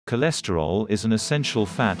Cholesterol is an essential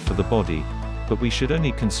fat for the body, but we should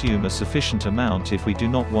only consume a sufficient amount if we do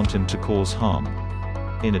not want him to cause harm.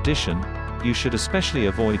 In addition, you should especially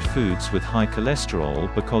avoid foods with high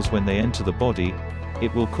cholesterol because when they enter the body,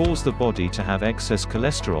 it will cause the body to have excess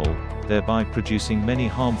cholesterol, thereby producing many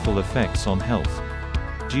harmful effects on health.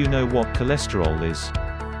 Do you know what cholesterol is?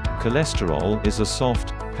 Cholesterol is a soft,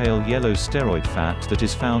 pale yellow steroid fat that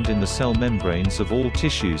is found in the cell membranes of all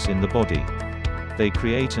tissues in the body. They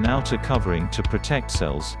create an outer covering to protect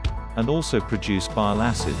cells, and also produce bile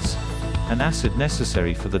acids, an acid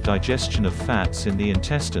necessary for the digestion of fats in the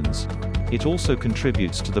intestines. It also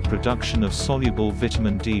contributes to the production of soluble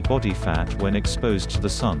vitamin D body fat when exposed to the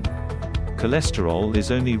sun. Cholesterol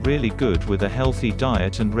is only really good with a healthy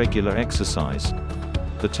diet and regular exercise.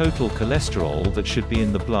 The total cholesterol that should be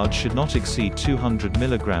in the blood should not exceed 200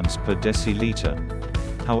 mg per deciliter.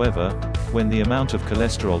 However, when the amount of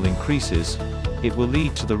cholesterol increases, it will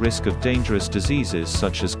lead to the risk of dangerous diseases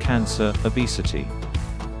such as cancer, obesity.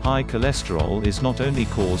 High cholesterol is not only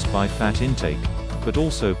caused by fat intake, but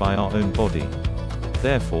also by our own body.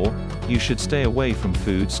 Therefore, you should stay away from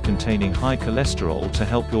foods containing high cholesterol to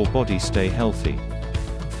help your body stay healthy.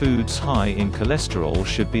 Foods high in cholesterol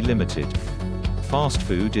should be limited. Fast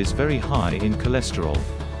food is very high in cholesterol.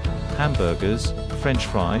 Hamburgers, French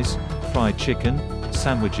fries, fried chicken,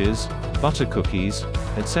 sandwiches, butter cookies,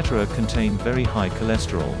 etc. contain very high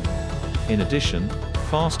cholesterol. In addition,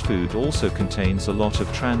 fast food also contains a lot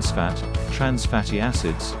of trans fatty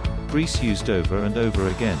acids, grease used over and over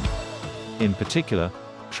again. In particular,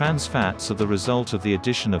 trans fats are the result of the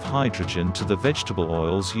addition of hydrogen to the vegetable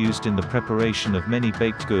oils used in the preparation of many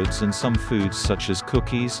baked goods and some foods such as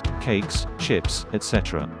cookies, cakes, chips,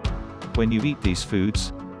 etc. When you eat these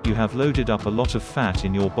foods, you have loaded up a lot of fat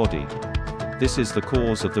in your body. This is the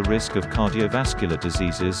cause of the risk of cardiovascular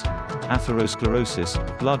diseases, atherosclerosis,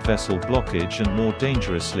 blood vessel blockage and more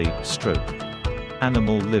dangerously, stroke.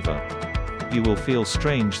 Animal liver. You will feel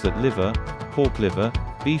strange that liver, pork liver,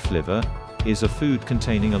 beef liver, is a food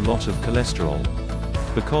containing a lot of cholesterol.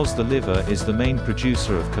 Because the liver is the main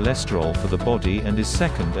producer of cholesterol for the body and is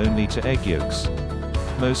second only to egg yolks.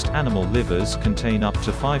 Most animal livers contain up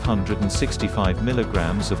to 565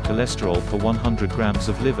 mg of cholesterol per 100 grams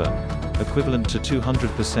of liver, equivalent to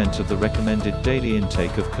 200% of the recommended daily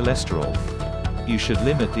intake of cholesterol. You should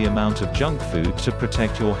limit the amount of junk food to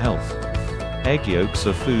protect your health. Egg yolks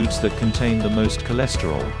are foods that contain the most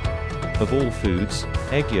cholesterol. Of all foods,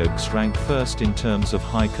 egg yolks rank first in terms of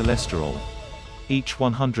high cholesterol. Each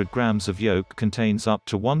 100 grams of yolk contains up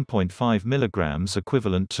to 1.5 mg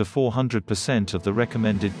equivalent to 400% of the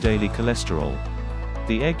recommended daily cholesterol.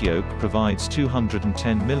 The egg yolk provides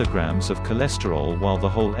 210 mg of cholesterol while the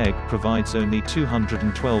whole egg provides only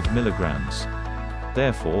 212 mg.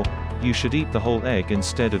 Therefore, you should eat the whole egg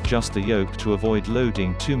instead of just the yolk to avoid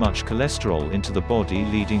loading too much cholesterol into the body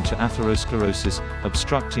leading to atherosclerosis,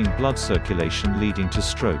 obstructing blood circulation leading to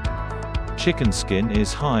stroke. Chicken skin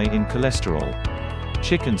is high in cholesterol.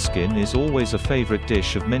 Chicken skin is always a favorite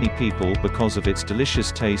dish of many people because of its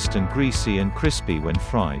delicious taste and greasy and crispy when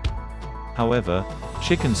fried. However,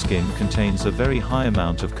 chicken skin contains a very high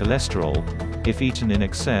amount of cholesterol. If eaten in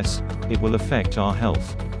excess, it will affect our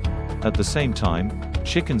health. At the same time,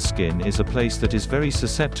 chicken skin is a place that is very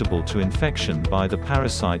susceptible to infection by the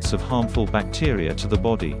parasites of harmful bacteria to the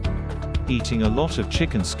body. Eating a lot of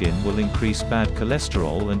chicken skin will increase bad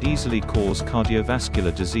cholesterol and easily cause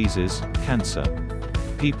cardiovascular diseases, cancer.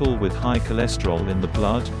 People with high cholesterol in the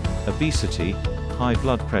blood, obesity, high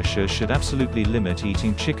blood pressure should absolutely limit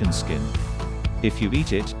eating chicken skin. If you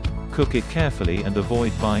eat it, cook it carefully and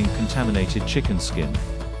avoid buying contaminated chicken skin.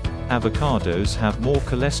 Avocados have more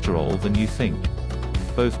cholesterol than you think.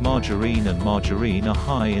 Both margarine and margarine are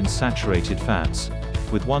high in saturated fats,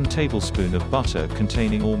 with 1 tablespoon of butter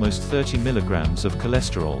containing almost 30 mg of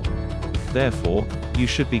cholesterol. Therefore, you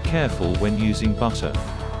should be careful when using butter.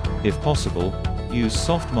 If possible, use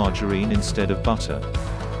soft margarine instead of butter.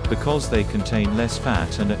 Because they contain less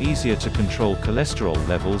fat and are easier to control cholesterol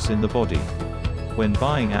levels in the body. When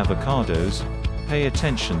buying avocados, pay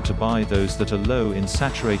attention to buy those that are low in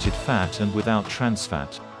saturated fat and without trans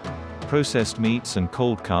fat. Processed meats and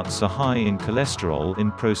cold cuts are high in cholesterol.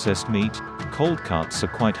 In processed meat, cold cuts are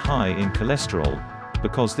quite high in cholesterol,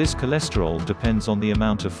 because this cholesterol depends on the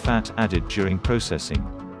amount of fat added during processing.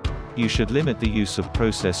 You should limit the use of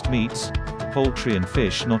processed meats, poultry and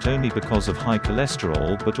fish not only because of high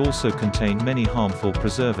cholesterol but also contain many harmful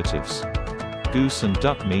preservatives. Goose and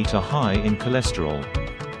duck meat are high in cholesterol.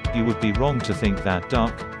 You would be wrong to think that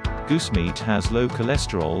goose meat has low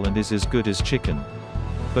cholesterol and is as good as chicken.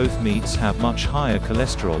 Both meats have much higher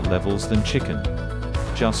cholesterol levels than chicken.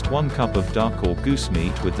 Just 1 cup of duck or goose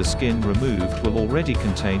meat with the skin removed will already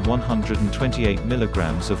contain 128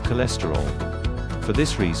 milligrams of cholesterol. For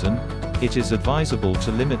this reason, it is advisable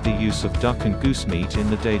to limit the use of duck and goose meat in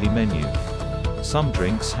the daily menu. Some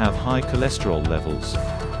drinks have high cholesterol levels.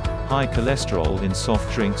 High cholesterol in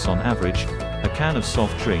soft drinks. On average, a can of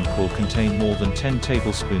soft drink will contain more than 10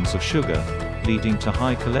 tablespoons of sugar, leading to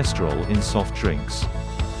high cholesterol in soft drinks.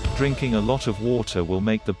 Drinking a lot of water will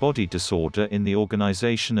make the body disorder in the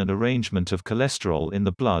organization and arrangement of cholesterol in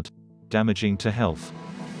the blood, damaging to health.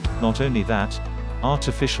 Not only that,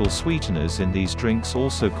 artificial sweeteners in these drinks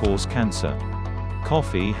also cause cancer.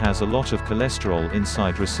 Coffee has a lot of cholesterol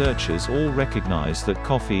inside. Researchers all recognize that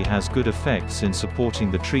coffee has good effects in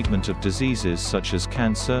supporting the treatment of diseases such as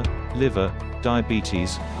cancer, liver,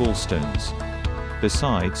 diabetes, gallstones.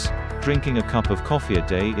 Besides, drinking a cup of coffee a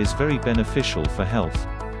day is very beneficial for health.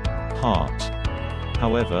 Heart.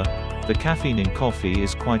 However, the caffeine in coffee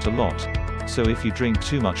is quite a lot, so if you drink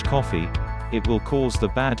too much coffee, it will cause the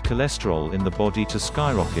bad cholesterol in the body to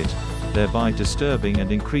skyrocket, thereby disturbing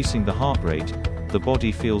and increasing the heart rate. The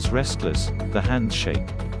body feels restless, the hands shake.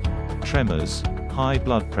 Tremors, high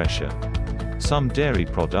blood pressure. Some dairy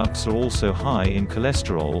products are also high in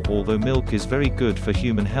cholesterol, although milk is very good for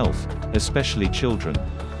human health, especially children.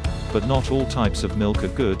 But not all types of milk are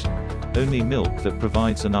good. Only milk that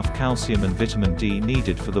provides enough calcium and vitamin D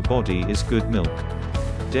needed for the body is good milk.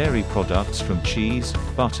 Dairy products from cheese,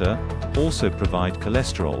 butter, also provide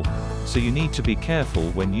cholesterol, so you need to be careful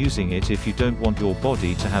when using it if you don't want your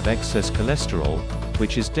body to have excess cholesterol,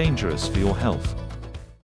 which is dangerous for your health.